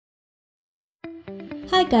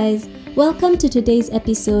Hi guys, welcome to today's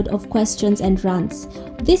episode of Questions and Rants.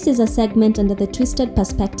 This is a segment under the Twisted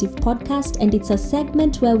Perspective podcast, and it's a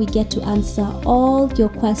segment where we get to answer all your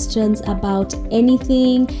questions about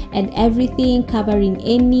anything and everything, covering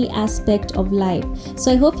any aspect of life.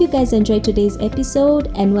 So I hope you guys enjoy today's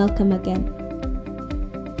episode, and welcome again.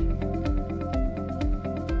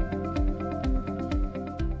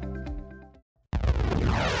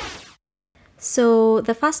 So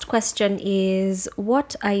the first question is,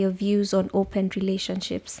 what are your views on open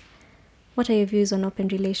relationships? What are your views on open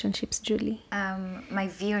relationships, Julie? My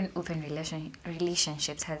view on open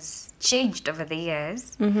relationships has changed over the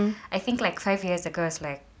years. I think like 5 years ago, it's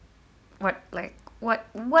like, what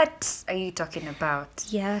are you talking about?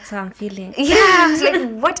 Yeah, that's how I'm feeling. Yeah, I was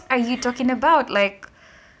like, what are you talking about? Like,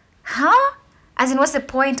 huh? As in, what's the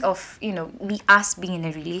point of, us being in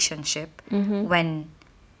a relationship when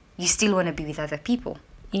you still want to be with other people,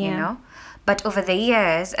 But over the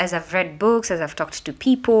years, as I've read books, as I've talked to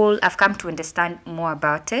people, I've come to understand more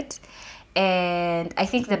about it. And I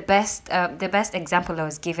think the best example I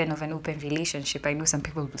was given of an open relationship, I know some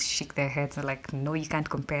people will shake their heads and like, no, you can't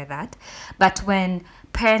compare that. But when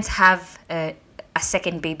parents have a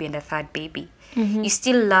second baby and a third baby, you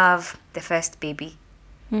still love the first baby.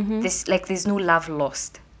 There's no love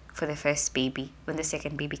lost for the first baby when the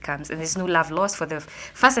second baby comes, and there's no love lost for the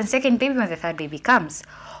first and second baby when the third baby comes.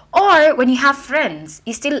 Or when you have friends,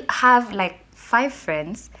 you still have like 5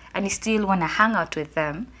 friends and you still want to hang out with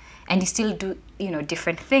them, and you still do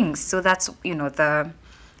different things. So that's the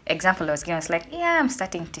example I was given. It's like, yeah, I'm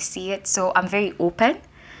starting to see it. So I'm very open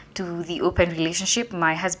to the open relationship.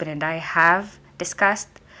 My husband and I have discussed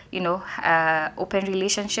open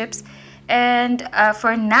relationships. And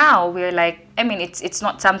for now, we're like, it's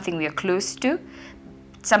not something we're close to.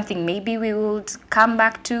 It's something maybe we will come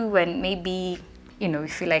back to when maybe, we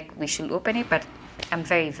feel like we should open it. But I'm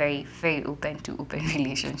very, very, very open to open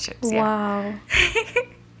relationships. Yeah. Wow.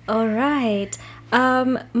 All right.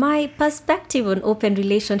 My perspective on open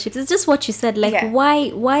relationships is just what you said. Like, Yeah.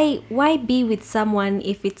 why be with someone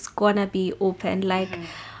if it's gonna be open? Like,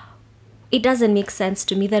 it doesn't make sense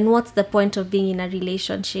to me. Then what's the point of being in a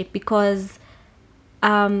relationship? Because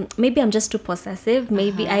maybe I'm just too possessive.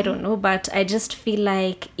 Maybe I don't know, but I just feel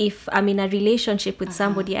like if I'm in a relationship with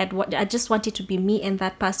somebody, I just want it to be me and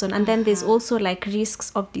that person. And then there's also like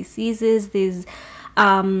risks of diseases. There's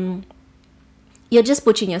you're just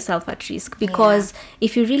putting yourself at risk, because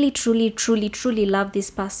if you really truly truly truly love this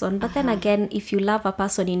person, but then again, if you love a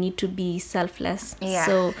person, you need to be selfless.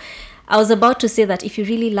 So I was about to say that if you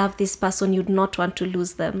really love this person, you'd not want to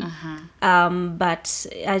lose them. But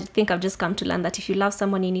I think I've just come to learn that if you love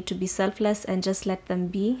someone, you need to be selfless and just let them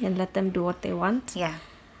be and let them do what they want. Yeah.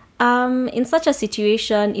 In such a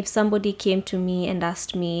situation, if somebody came to me and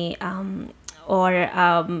asked me,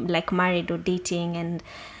 like married or dating,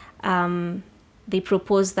 and they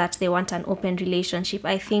propose that they want an open relationship,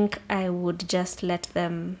 I think I would just let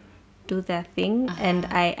them do their thing. And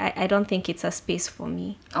I don't think it's a space for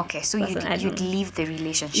me. Okay, so you'd leave the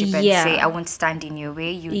relationship and say, I won't stand in your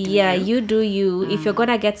way. You do you. If you're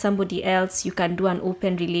gonna get somebody else, you can do an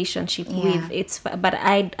open relationship with. But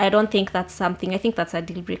I don't think that's something. I think that's a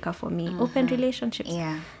deal breaker for me. Open relationships.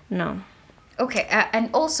 Yeah. No. Okay, and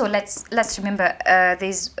also let's remember,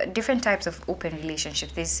 there's different types of open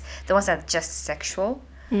relationships. There's the ones that are just sexual,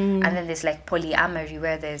 and then there's like polyamory,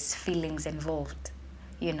 where there's feelings involved.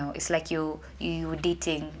 It's like you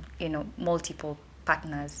dating, multiple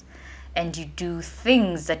partners, and you do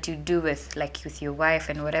things that you do with your wife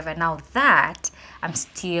and whatever. Now that I'm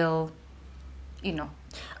still,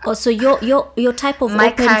 Oh, so your type of my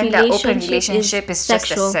open kind of relationship open relationship is just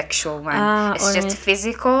sexual. a sexual one. It's just alright.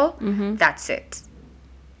 physical. That's it.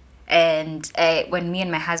 And when me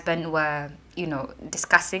and my husband were,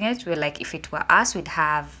 discussing it, we're like, if it were us, we'd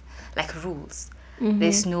have like rules.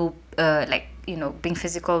 There's no being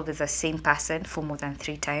physical with the same person for more than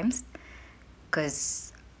 3 times,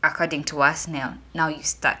 because according to us now you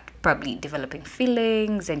start probably developing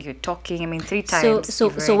feelings and you're talking. 3 times.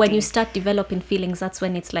 So when you start developing feelings, that's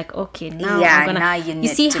when it's like, okay, now now you need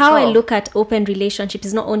see to how go. I look at open relationships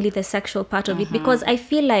is not only the sexual part of it, because I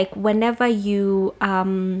feel like whenever you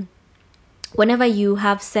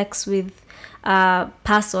have sex with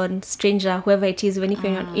person, stranger, whoever it is, even if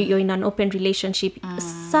you're in an open relationship,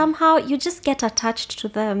 somehow you just get attached to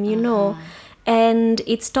them, and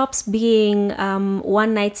it stops being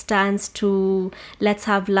one night stands to let's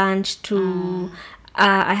have lunch to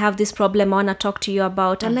I have this problem I want to talk to you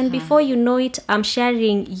about, and then before you know it, I'm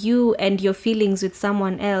sharing you and your feelings with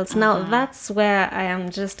someone else. Now that's where I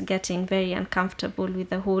am just getting very uncomfortable with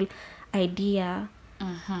the whole idea.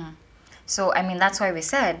 So, I mean, that's why we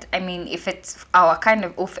said, I mean, if it's our kind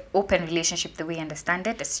of open relationship, the way we understand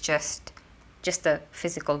it, it's just the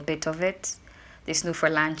physical bit of it. There's no for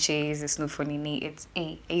lunches, there's no for nini. It's,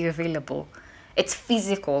 hey, are you available? It's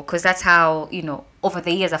physical, because that's how, over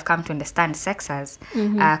the years I've come to understand sex as.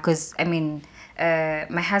 Because, I mean,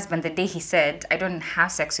 my husband, the day he said, I don't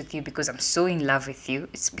have sex with you because I'm so in love with you,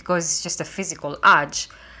 it's because it's just a physical urge.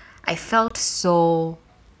 I felt so...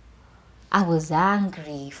 I was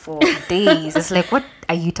angry for days. It's like, what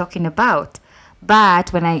are you talking about?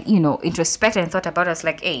 But when I, introspected and thought about it, I was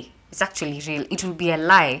like, hey, it's actually real. It would be a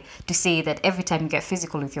lie to say that every time you get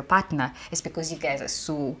physical with your partner, it's because you guys are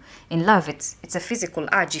so in love. It's a physical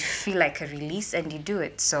urge. You feel like a release and you do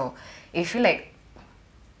it. So if you feel like,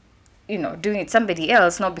 doing it somebody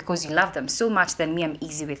else, not because you love them so much, then me, I'm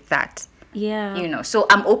easy with that. Yeah. So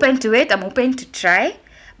I'm open to it. I'm open to try.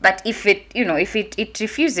 But if it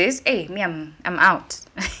refuses, hey, me, I'm out.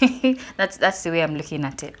 That's the way I'm looking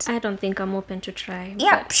at it. I don't think I'm open to try.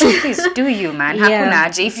 Yeah, please do you, man. Yeah,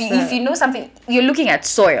 Hakuna. If you know something, you're looking at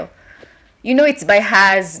soil. It's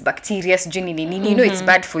has bacteria, it's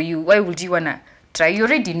bad for you. Why would you wanna try? You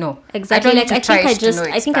already know. Exactly.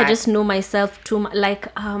 I think I just know myself too much. Like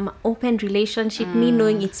open relationship, me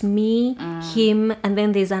knowing it's me, him, and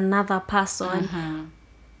then there's another person.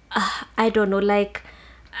 I don't know. Like.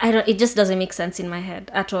 It just doesn't make sense in my head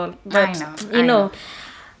at all. But, I know.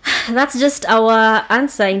 That's just our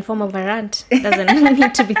answer in form of a rant. It doesn't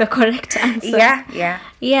need to be the correct answer.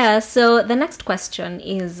 Yeah, so the next question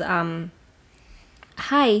is,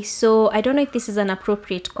 hi, so I don't know if this is an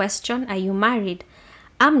appropriate question. Are you married?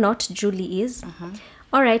 I'm not, Julie is.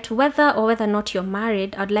 All right, whether or not you're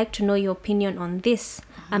married, I'd like to know your opinion on this.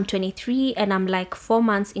 I'm 23 and I'm like 4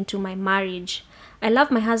 months into my marriage. I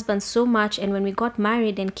love my husband so much, and when we got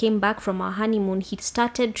married and came back from our honeymoon, he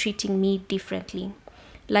started treating me differently.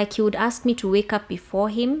 Like he would ask me to wake up before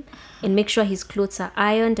him and make sure his clothes are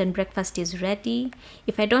ironed and breakfast is ready.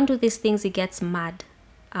 If I don't do these things, he gets mad.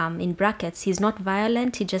 In brackets, he's not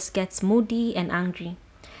violent, he just gets moody and angry.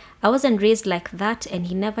 I wasn't raised like that, and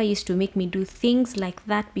he never used to make me do things like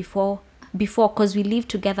that before because we lived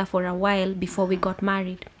together for a while before we got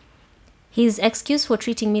married. His excuse for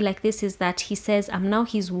treating me like this is that he says I'm now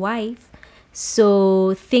his wife,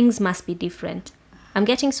 so things must be different. I'm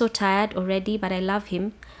getting so tired already, but I love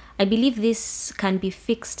him. I believe this can be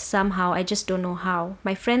fixed somehow. I just don't know how.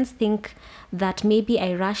 My friends think that maybe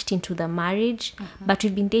I rushed into the marriage, but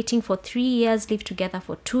we've been dating for 3 years, lived together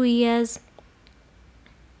for 2 years.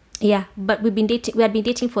 Yeah, but we had been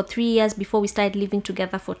dating for 3 years before we started living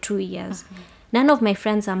together for 2 years. None of my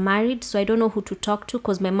friends are married, so I don't know who to talk to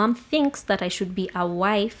because my mom thinks that I should be a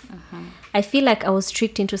wife. I feel like I was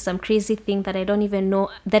tricked into some crazy thing that I don't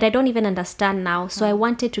even understand now. So I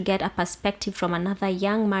wanted to get a perspective from another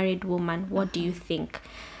young married woman. What do you think?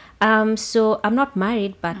 So I'm not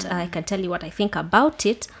married, but I can tell you what I think about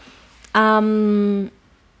it. I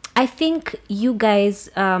think you guys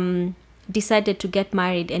decided to get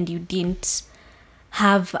married and you didn't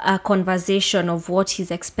have a conversation of what he's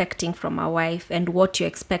expecting from a wife and what you're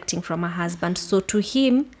expecting from a husband. So to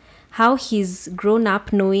him, how he's grown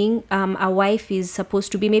up knowing a wife is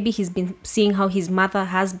supposed to be, maybe he's been seeing how his mother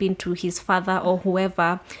has been to his father or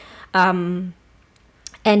whoever,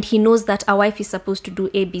 and he knows that a wife is supposed to do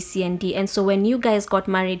A, B, C, and D. And so when you guys got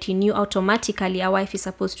married, he knew automatically a wife is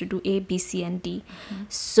supposed to do A, B, C, and D.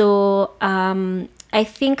 So I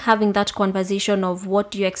think having that conversation of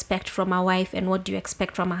what do you expect from a wife and what do you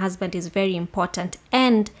expect from a husband is very important.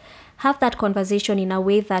 And have that conversation in a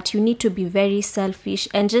way that you need to be very selfish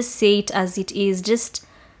and just say it as it is. Just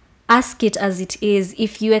ask it as it is.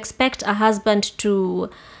 If you expect a husband to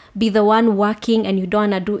be the one working and you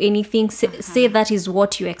don't want to do anything, say that is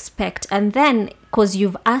what you expect. And then because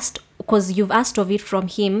you've asked of it from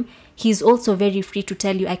him, he's also very free to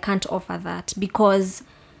tell you, I can't offer that, because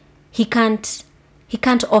he can't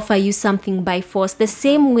offer you something by force. The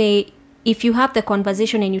same way, if you have the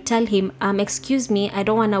conversation and you tell him, excuse me, I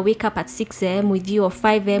don't want to wake up at 6 a.m. with you or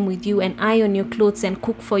 5 a.m. with you and iron your clothes and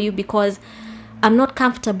cook for you because I'm not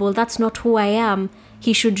comfortable. That's not who I am.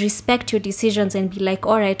 He should respect your decisions and be like,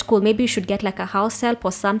 all right, cool. Maybe you should get like a house help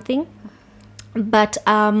or something. But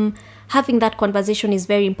having that conversation is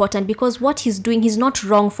very important, because what he's doing, he's not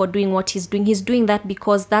wrong for doing what he's doing. He's doing that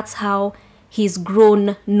because that's how he's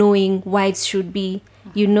grown knowing wives should be,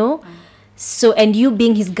 So, and you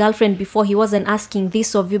being his girlfriend before, he wasn't asking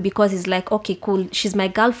this of you because he's like, okay, cool, she's my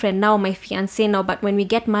girlfriend now, my fiancé now, but when we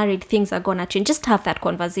get married, things are gonna change. Just have that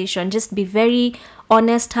conversation. Just be very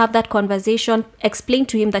honest, have that conversation. Explain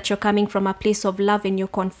to him that you're coming from a place of love and you're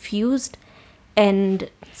confused, and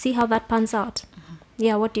see how that pans out.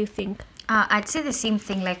 Yeah, what do you think? I'd say the same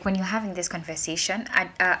thing. Like when you're having this conversation,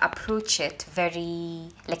 I'd approach it very,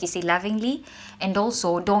 like you say, lovingly, and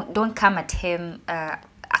also don't come at him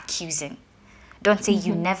accusing. Don't say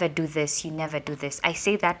you never do this, you never do this. I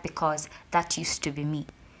say that because that used to be me.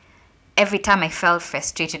 Every time I felt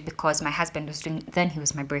frustrated because my husband was doing, then he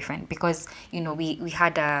was my boyfriend, because we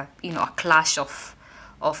had a clash of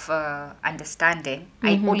understanding.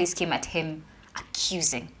 I always came at him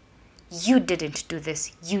accusing. You didn't do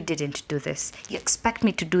this. You didn't do this. You expect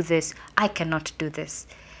me to do this. I cannot do this.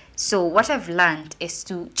 So what I've learned is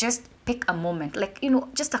to just pick a moment, like,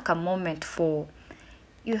 just like a moment for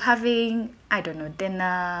you having, I don't know,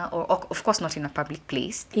 dinner, or of course not in a public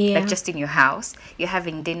place, Yeah. like just in your house. You're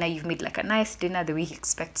having dinner. You've made like a nice dinner the way he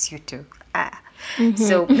expects you to.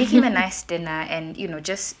 So make him a nice dinner, and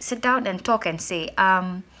just sit down and talk and say,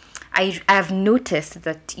 I've noticed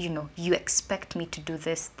that you expect me to do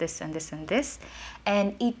this, this, and this, and this,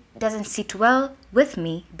 and it doesn't sit well with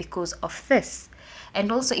me because of this.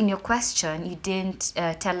 And also in your question, you didn't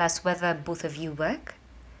tell us whether both of you work,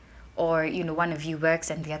 or one of you works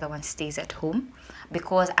and the other one stays at home,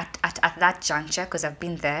 because at that juncture, because I've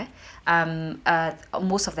been there,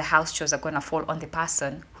 most of the house chores are going to fall on the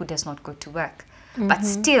person who does not go to work. But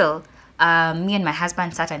still, me and my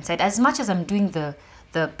husband sat and said, as much as I'm doing the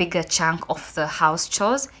bigger chunk of the house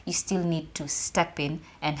chores, you still need to step in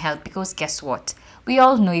and help, because guess what? We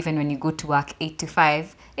all know, even when you go to work 8 to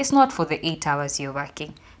 5, it's not for the 8 hours you're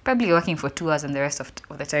working. Probably you're working for 2 hours, and the rest of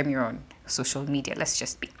the time you're on social media. Let's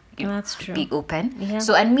just be That's true. be open. Yeah.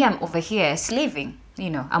 So, and me, I'm over here slaving.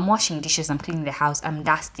 I'm washing dishes, I'm cleaning the house, I'm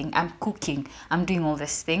dusting, I'm cooking, I'm doing all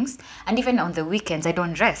these things. And even on the weekends, I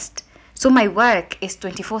don't rest. So my work is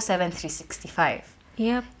 24/7, 365.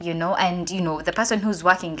 Yep. And the person who's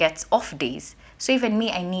working gets off days. So even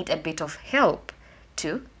me, I need a bit of help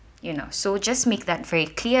too. So just make that very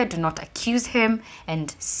clear. Do not accuse him,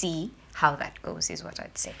 and see how that goes, is what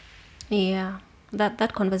I'd say. Yeah,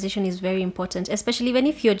 that conversation is very important, especially even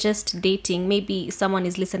if you're just dating. Maybe someone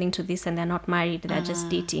is listening to this and they're not married, they're just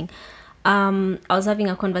dating. I was having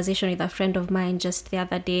a conversation with a friend of mine just the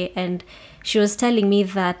other day, and she was telling me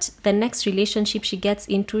that the next relationship she gets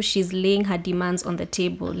into, she's laying her demands on the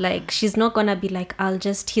table. Like, she's not gonna be like,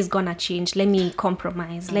 he's gonna change, let me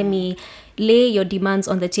compromise, let me lay your demands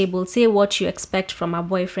on the table, say what you expect from a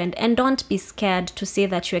boyfriend, and don't be scared to say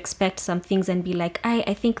that you expect some things and be like,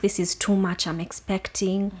 I think this is too much I'm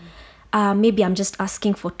expecting. Maybe I'm just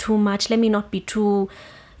asking for too much, let me not be too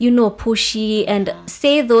pushy, and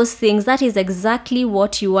say those things. That is exactly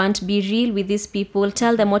what you want. Be real with these people,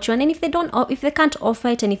 tell them what you want, and if they can't offer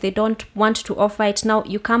it, and if they don't want to offer it now,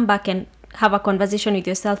 you come back and have a conversation with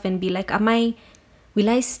yourself and be like, will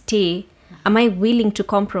I stay? Am I willing to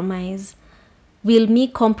compromise? Will me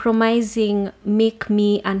compromising make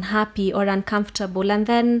me unhappy or uncomfortable? And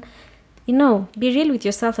then be real with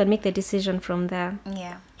yourself and make the decision from there.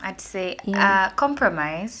 Yeah, I'd say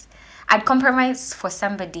compromise. I'd compromise for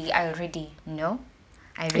somebody I already know,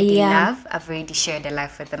 I already love, I've already shared a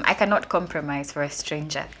life with them. I cannot compromise for a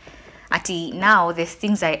stranger. Now there's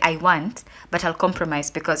things I want, but I'll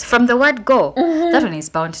compromise because from the word go, that one is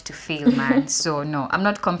bound to fail, man. So no, I'm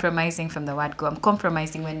not compromising from the word go. I'm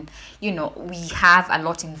compromising when, we have a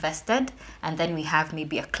lot invested, and then we have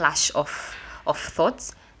maybe a clash of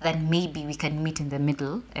thoughts. Then maybe we can meet in the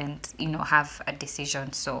middle and, have a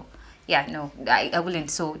decision. So yeah, no, I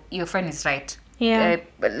wouldn't. So your friend is right. Yeah.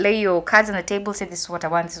 Lay your cards on the table, say this is what I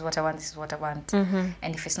want, this is what I want, this is what I want. And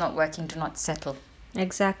if it's not working, do not settle.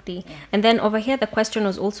 Exactly. Yeah. And then over here, the question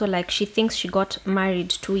was also like, she thinks she got married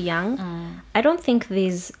too young. I don't think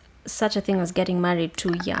there's such a thing as getting married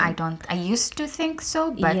too young. I used to think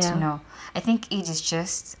so, but no. I think age is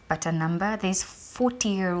just but a number. There's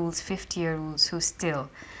 40-year-olds, 50-year-olds who still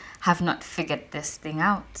have not figured this thing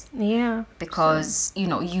out. Yeah. Because,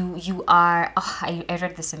 you are... I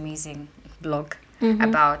read this amazing blog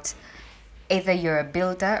about either you're a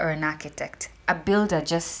builder or an architect. A builder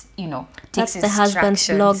just, takes That's the husband's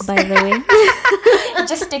blog, by the way. It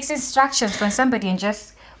just takes instructions from somebody and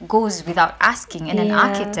just goes without asking. And an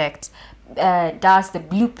architect does the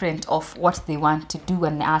blueprint of what they want to do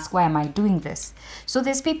and ask, why am I doing this? So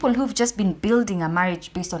there's people who've just been building a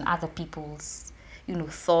marriage based on other people's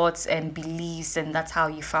thoughts and beliefs, and that's how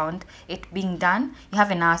you found it being done. You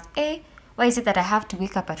haven't asked, why is it that I have to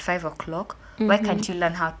wake up at 5 o'clock? Why can't you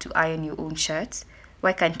learn how to iron your own shirts?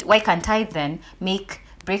 Why can't I then make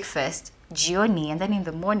breakfast, jioni, and then in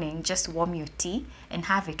the morning just warm your tea and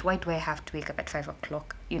have it? Why do I have to wake up at 5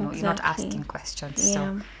 o'clock? Exactly. You're not asking questions. Yeah.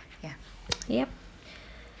 So yeah. Yep.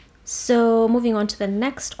 So moving on to the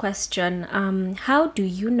next question, how do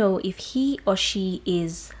you know if he or she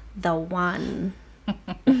is the one?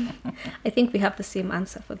 I think we have the same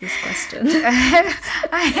answer for this question.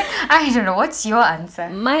 I don't know. What's your answer?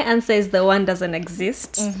 My answer is the one doesn't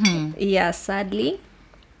exist. Yeah, sadly,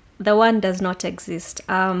 the one does not exist.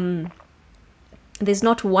 There's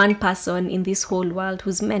not one person in this whole world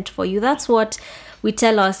who's meant for you. That's what we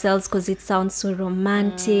tell ourselves because it sounds so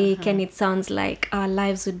romantic and it sounds like our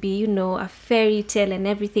lives would be, a fairy tale and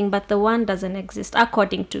everything. But the one doesn't exist,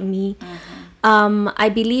 according to me.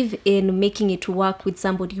 I believe in making it work with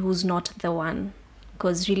somebody who's not the one,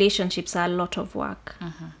 because relationships are a lot of work.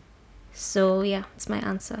 So yeah, it's my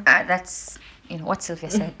answer. That's what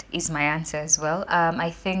Sylvia said is my answer as well.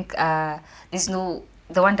 I think the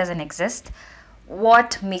one doesn't exist.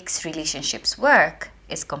 What makes relationships work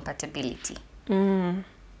is compatibility. And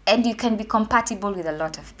you can be compatible with a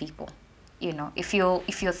lot of people. If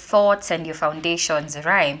your thoughts and your foundations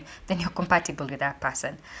rhyme, then you're compatible with that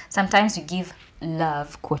person. Sometimes you give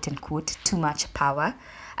love, quote unquote, too much power,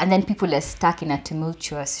 and then people are stuck in a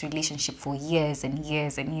tumultuous relationship for years and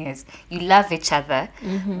years and years. You love each other,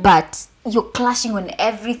 but you're clashing on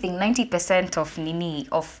everything. 90%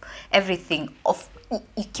 of everything.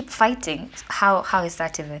 You keep fighting. How is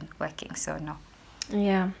that even working? So no.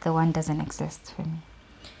 Yeah. The one doesn't exist for me.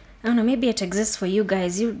 I don't know, maybe it exists for you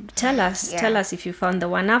guys. You tell us. Yeah. Tell us if you found the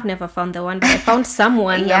one. I've never found the one, but I found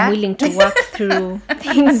someone Yeah. I'm willing to work through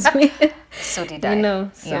things with. So did I.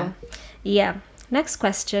 Yeah. Next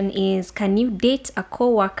question is, can you date a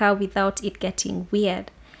co-worker without it getting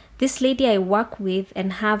weird? This lady I work with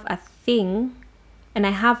and I have a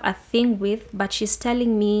thing with, but she's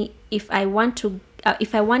telling me if I want it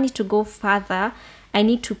to go further, I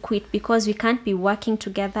need to quit because we can't be working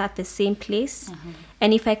together at the same place.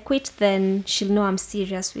 And if I quit, then she'll know I'm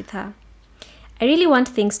serious with her. I really want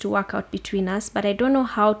things to work out between us, but I don't know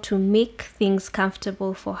how to make things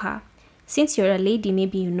comfortable for her. Since you're a lady,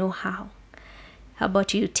 maybe you know how. How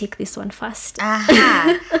about you take this one first?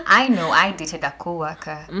 I know I dated a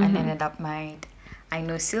co-worker and ended up married. I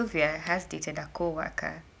know Sylvia has dated a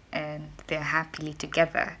co-worker and they're happily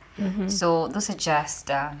together. So those are just,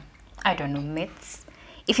 myths.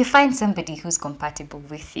 If you find somebody who's compatible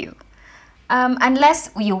with you, unless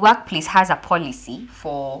your workplace has a policy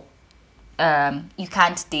for you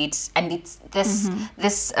can't date, and it's this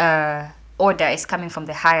order is coming from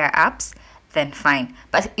the higher ups, then fine.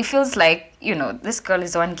 But it feels like this girl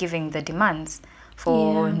is the one giving the demands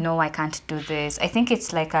for no, I can't do this. I think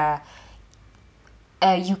it's like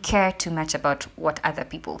you care too much about what other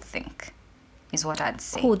people think, is what I'd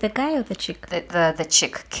say. Who, the guy or the chick? The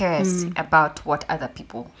chick cares about what other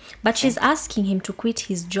people But she's asking him to quit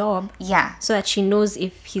his job. Yeah. So that she knows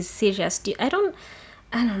if he's serious. I don't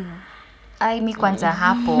know. Mi kwanza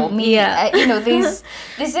hapo. There's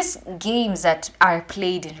this games that are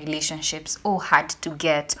played in relationships. Oh, hard to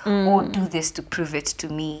get. Oh, do this to prove it to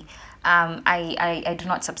me. I do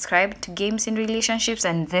not subscribe to games in relationships,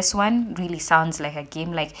 and this one really sounds like a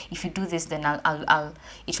game. Like, if you do this, then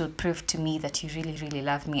it will prove to me that you really, really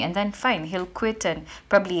love me. And then fine, he'll quit and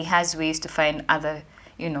probably has ways to find other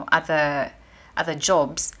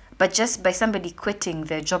jobs. But just by somebody quitting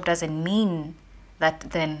their job doesn't mean that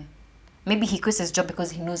then maybe he quits his job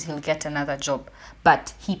because he knows he'll get another job.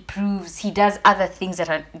 But he does other things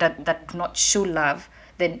that do not show love.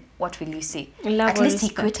 Then what will you say? Love At or least he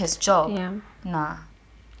respect. quit his job. Yeah. Nah.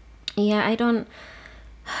 Yeah, I don't.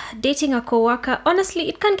 Dating a coworker, honestly,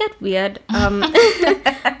 it can get weird.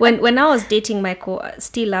 When I was dating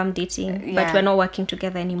still I'm dating, but we're not working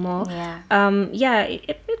together anymore. Yeah.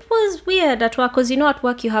 It was weird at work because at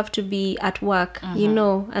work you have to be at work,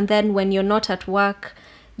 and then when you're not at work,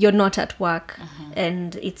 you're not at work,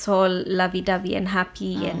 and it's all lovey-dovey and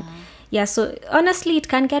happy, and so honestly, it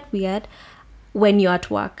can get weird when you're at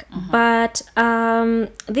work. But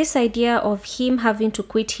this idea of him having to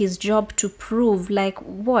quit his job to prove, like,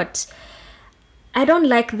 what? I don't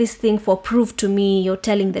like this thing for prove to me you're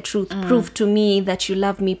telling the truth. Prove to me that you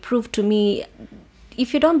love me. Prove to me.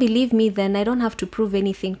 If you don't believe me, then I don't have to prove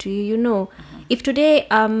anything to you, If today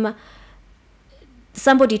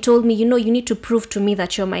somebody told me, you need to prove to me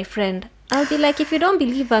that you're my friend, I'll be like, if you don't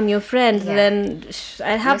believe I'm your friend, then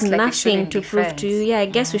I have nothing to prove to you. Yeah, I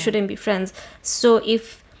guess we shouldn't be friends. So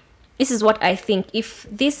if this is what I think, if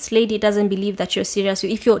this lady doesn't believe that you're serious,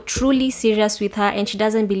 if you're truly serious with her and she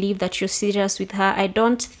doesn't believe that you're serious with her, I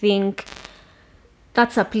don't think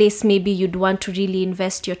that's a place maybe you'd want to really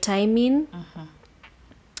invest your time in.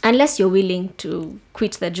 Unless you're willing to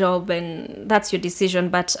quit the job and that's your decision.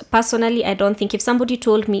 But personally, I don't think, if somebody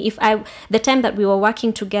told me, the time that we were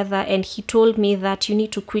working together and he told me that you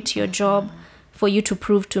need to quit your job for you to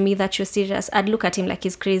prove to me that you're serious, I'd look at him like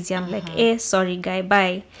he's crazy. I'm like, sorry guy,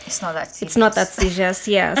 bye. It's not that serious. It's not that serious.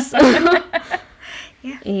 Yes.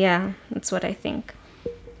 Yeah, that's what I think.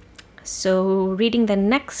 So reading the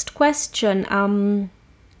next question, I'm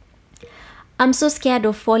so scared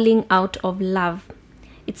of falling out of love.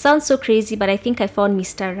 It sounds so crazy, but I think I found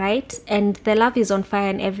Mr. Right, and the love is on fire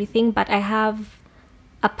and everything, but I have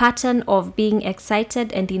a pattern of being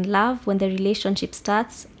excited and in love when the relationship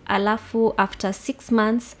starts. Alafu, after 6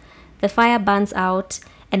 months, the fire burns out,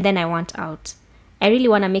 and then I want out. I really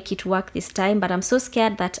want to make it work this time, but I'm so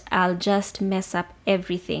scared that I'll just mess up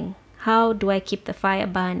everything. How do I keep the fire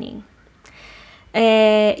burning?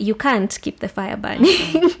 You can't keep the fire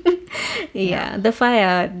burning. Yeah, the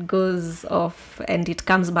fire goes off and it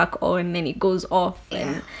comes back on and it goes off.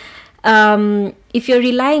 Yeah. And if you're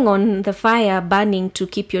relying on the fire burning to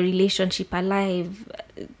keep your relationship alive,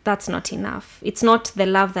 that's not enough. It's not the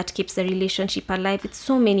love that keeps the relationship alive. It's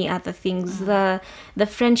so many other things. The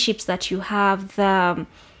friendships that you have, the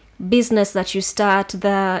business that you start,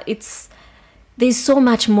 there's so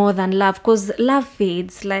much more than love, because love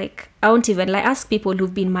fades. Like, I won't even ask people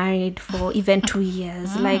who've been married for even 2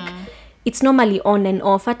 years. Like, it's normally on and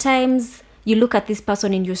off. At times you look at this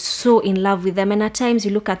person and you're so in love with them, and at times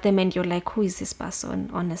you look at them and you're like, who is this person,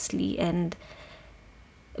 honestly?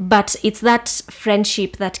 But it's that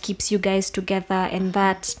friendship that keeps you guys together, and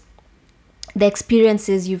that the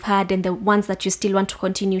experiences you've had and the ones that you still want to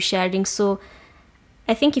continue sharing. So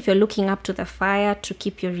I think if you're looking up to the fire to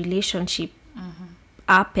keep your relationship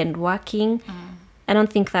up and working, I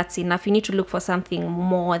don't think that's enough. You need to look for something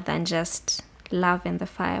more than just love and the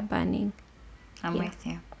fire burning. I'm with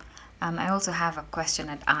you. I also have a question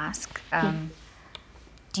I'd ask.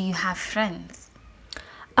 Do you have friends?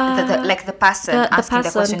 The person asking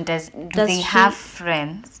the question, do they have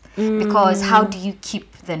friends? Because how do you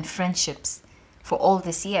keep then friendships for all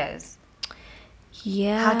these years?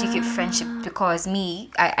 Yeah. How do you keep friendship? Because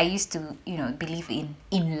I used to, believe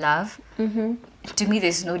in love. To me,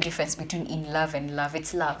 there's no difference between in love and love.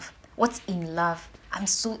 It's love. What's in love? I'm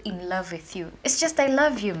so in love with you. It's just I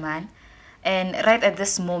love you, man. And right at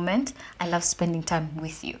this moment, I love spending time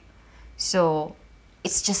with you. So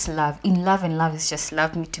it's just love. In love and love is just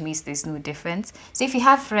love. To me, there's no difference. So if you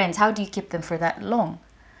have friends, how do you keep them for that long?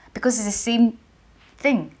 Because it's the same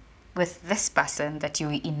thing with this person that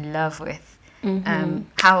you're in love with.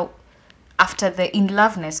 How after the in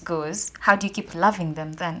loveness goes, how do you keep loving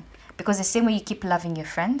them then? Because the same way you keep loving your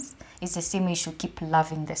friends is the same way you should keep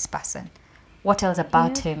loving this person. What else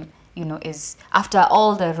about him, is after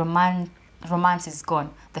all the romance is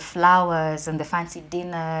gone, the flowers and the fancy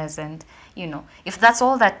dinners, and if that's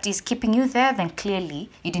all that is keeping you there, then clearly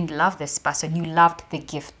you didn't love this person. You loved the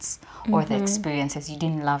gifts or the experiences. You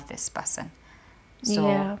didn't love this person.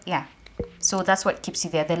 So so that's what keeps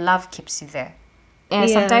you there. The love keeps you there.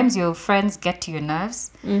 Sometimes your friends get to your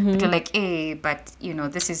nerves, but you're like, hey, but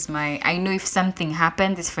this is I know if something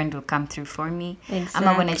happened, this friend will come through for me.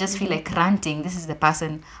 Exactly. When I just feel like ranting, this is the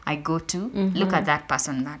person I go to. Look at that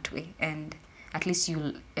person that way, and at least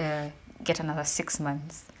you'll get another 6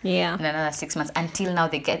 months. Yeah. And another 6 months until now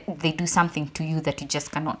they do something to you that you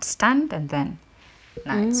just cannot stand, and then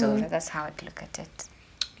it's over. That's how I'd look at it.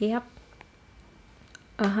 Yep.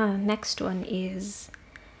 Next one is,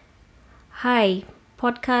 hi,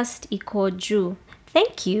 podcast Iko Ju.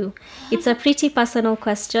 Thank you. It's a pretty personal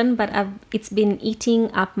question, but it's been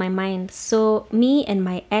eating up my mind. So me and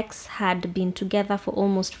my ex had been together for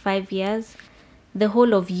almost 5 years, the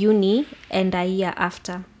whole of uni and a year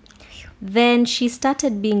after. Then she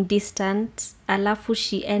started being distant. Alafu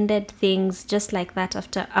she ended things just like that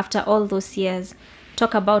after all those years.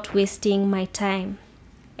 Talk about wasting my time.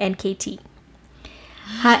 NKT.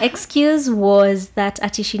 Her excuse was that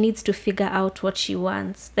ati she needs to figure out what she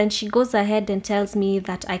wants. Then she goes ahead and tells me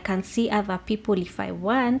that I can see other people if I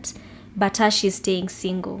want, but her she's staying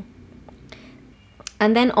single.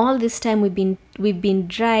 And then all this time we've been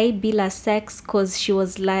dry, bila sex, cause she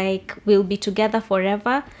was like, we'll be together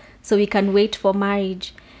forever, so we can wait for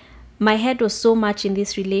marriage. My head was so much in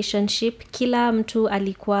this relationship. Kila mtu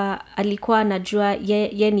alikuwa anajua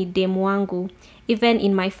ye ni demu wangu, even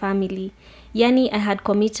in my family. Yani, I had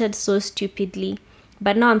committed so stupidly.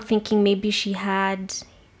 But now I'm thinking maybe she had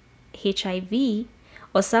HIV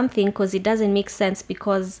or something, because it doesn't make sense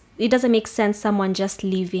someone just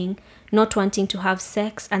leaving, not wanting to have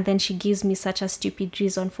sex, and then she gives me such a stupid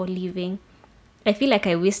reason for leaving. I feel like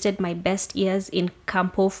I wasted my best years in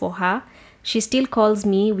campo for her. She still calls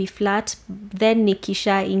me, we flirt, then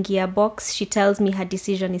nikisha ingia box, she tells me her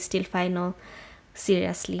decision is still final.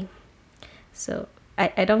 Seriously. So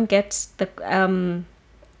I don't get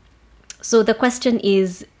So the question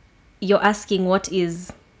is, you're asking what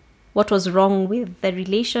was wrong with the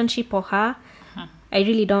relationship or her. I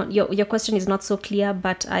really don't, your question is not so clear,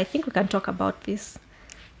 but I think we can talk about this.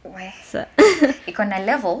 So, Iko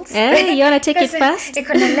levels. you want to take it first?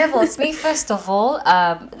 Iko levels. Me, first of all,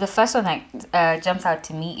 the first one that jumps out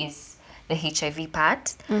to me is the HIV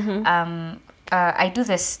part. I do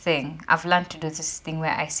this thing. I've learned to do this thing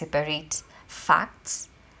where I separate facts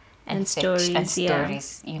and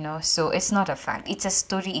stories, you know. So it's not a fact. It's a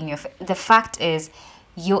story in your... The fact is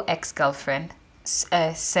your ex-girlfriend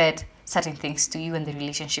said certain things to you and the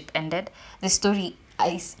relationship ended. The story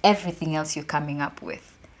is everything else you're coming up with.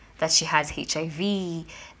 That she has HIV,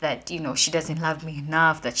 that, you know, she doesn't love me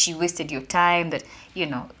enough, that she wasted your time, that, you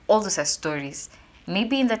know, all those are stories.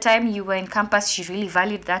 Maybe in the time you were in campus, she really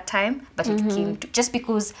valued that time, but it came to... Just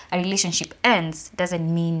because a relationship ends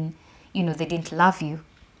doesn't mean, you know, they didn't love you.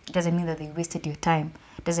 It doesn't mean that they wasted your time.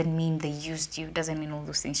 Doesn't mean they used you. Doesn't mean all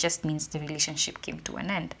those things. Just means the relationship came to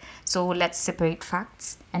an end. So let's separate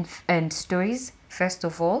facts and stories, first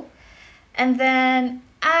of all. And then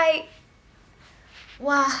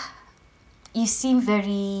you seem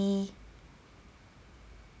very...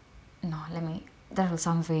 that will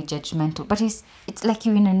sound very judgmental, but it's like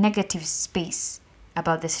you're in a negative space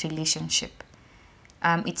about this relationship.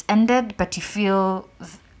 It's ended, but you feel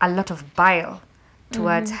a lot of bile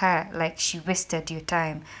towards her, like she wasted your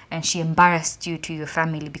time and she embarrassed you to your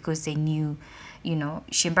family because they knew, you know,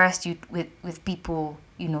 she embarrassed you with people,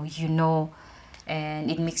 you know, and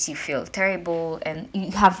it makes you feel terrible and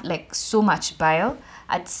you have like so much bile.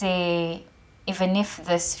 I'd say even if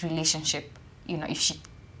this relationship, you know, if she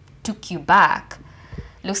took you back,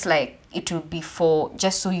 looks like it will be for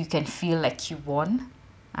just so you can feel like you won.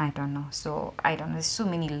 I don't know. So I don't know. There's so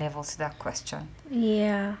many levels to that question.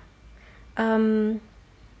 Yeah.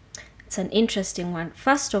 It's an interesting one.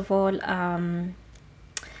 First of all,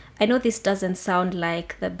 I know this doesn't sound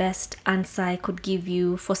like the best answer I could give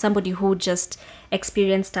you for somebody who just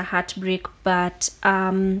experienced a heartbreak, but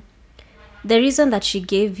the reason that she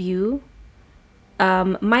gave you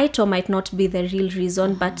might or might not be the real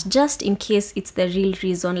reason, but just in case it's the real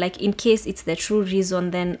reason, like in case it's the true reason,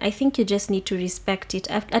 then I think you just need to respect it.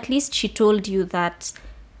 At least she told you that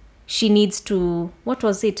she needs to,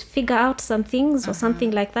 figure out some things or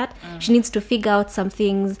something like that. She needs to figure out some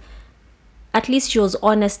things. At least she was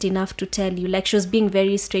honest enough to tell you, like she was being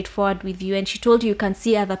very straightforward with you, and she told you can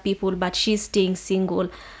see other people, but she's staying single.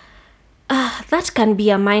 That can be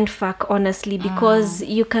a mindfuck, honestly, because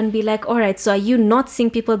you can be like, all right, so are you not seeing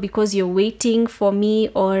people because you're waiting for me?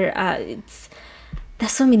 Or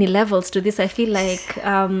there's so many levels to this. I feel like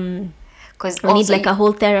because we need like a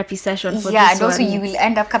whole therapy session for this. Yeah, and also you will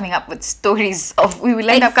end up coming up with stories of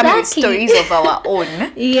our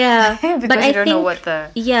own. Yeah, because but you don't know what the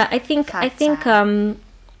I think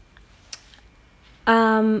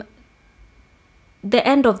the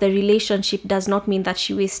end of the relationship does not mean that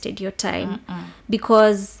she wasted your time,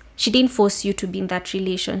 because she didn't force you to be in that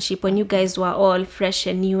relationship when you guys were all fresh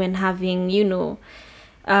and new and having, you know,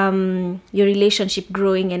 your relationship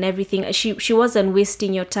growing and everything. She wasn't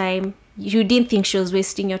wasting your time. You didn't think she was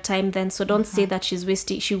wasting your time then, so don't say that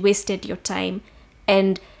she wasted your time.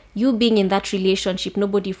 And you being in that relationship,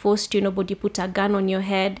 nobody forced you, nobody put a gun on your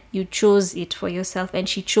head. You chose it for yourself, and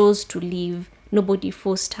she chose to leave. Nobody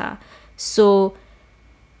forced her. So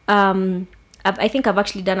I think I've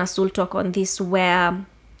actually done a soul talk on this, where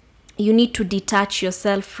you need to detach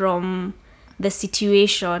yourself from the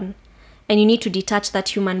situation, and you need to detach that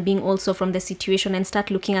human being also from the situation and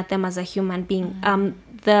start looking at them as a human being.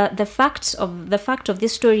 The fact of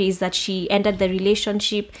this story is that she ended the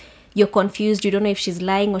relationship. You're confused. You don't know if she's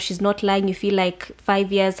lying or she's not lying. You feel like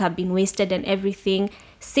 5 years have been wasted and everything.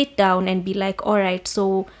 Sit down and be like, all right,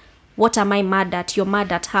 so what am I mad at? You're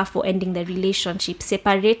mad at her for ending the relationship.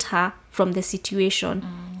 Separate her from the situation.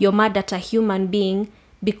 You're mad at a human being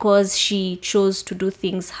because she chose to do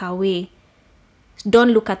things her way.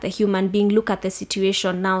 Don't look at the human being, look at the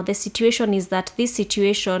situation. Now, the situation is that this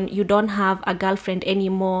situation, you don't have a girlfriend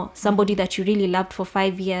anymore, somebody that you really loved for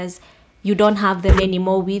 5 years, you don't have them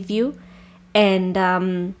anymore with you, and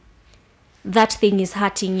that thing is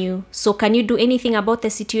hurting you. So can you do anything about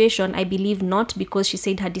the situation? I believe not, because she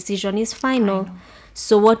said her decision is final.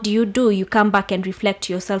 So what do? You come back and reflect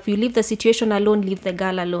to yourself. You leave the situation alone, leave the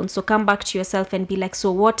girl alone. So come back to yourself and be like,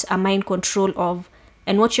 so what am I in control of?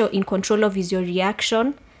 And what you're in control of is your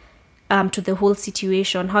reaction to the whole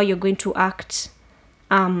situation, how you're going to act.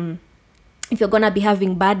 If you're going to be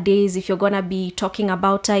having bad days, if you're going to be talking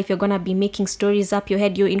about her, if you're going to be making stories up your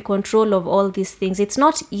head, you're in control of all these things. It's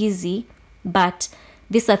not easy, but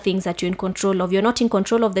these are things that you're in control of. You're not in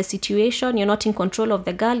control of the situation, you're not in control of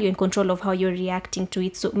the girl, you're in control of how you're reacting to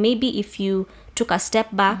it. So maybe if you took a step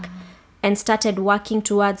back and started working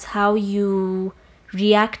towards how you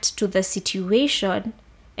react to the situation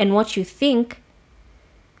and what you think,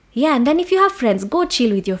 yeah, and then if you have friends, go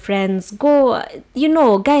chill with your friends. Go,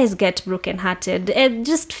 guys get brokenhearted.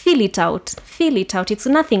 Just feel it out. Feel it out. It's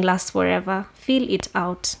nothing lasts forever. Feel it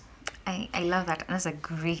out. I love that. That's a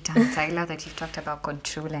great answer. I love that you've talked about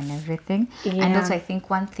control and everything. Yeah. And also I think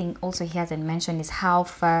one thing also he hasn't mentioned is how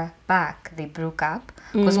far back they broke up.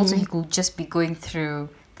 Because also he could just be going through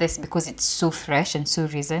this because it's so fresh and so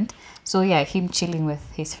recent. So yeah, him chilling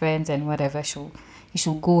with his friends and whatever, he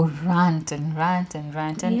should go rant and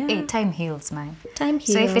hey, time heals, man. Time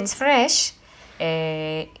heals. So if it's fresh,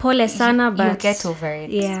 Pole sana, but you'll get over it.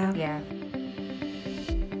 Yeah.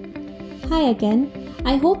 Hi again.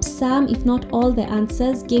 I hope some, if not all the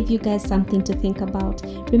answers, gave you guys something to think about.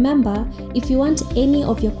 Remember, if you want any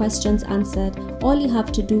of your questions answered, all you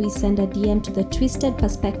have to do is send a DM to the Twisted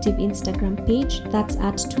Perspective Instagram page, that's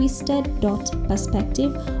at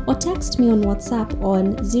twisted.perspective, or text me on WhatsApp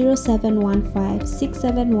on 0715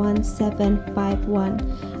 671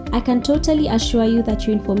 751. I can totally assure you that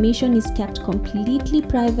your information is kept completely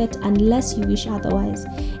private unless you wish otherwise.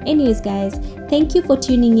 Anyways, guys, thank you for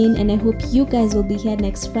tuning in, and I hope you guys will be here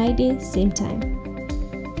next Friday, same time.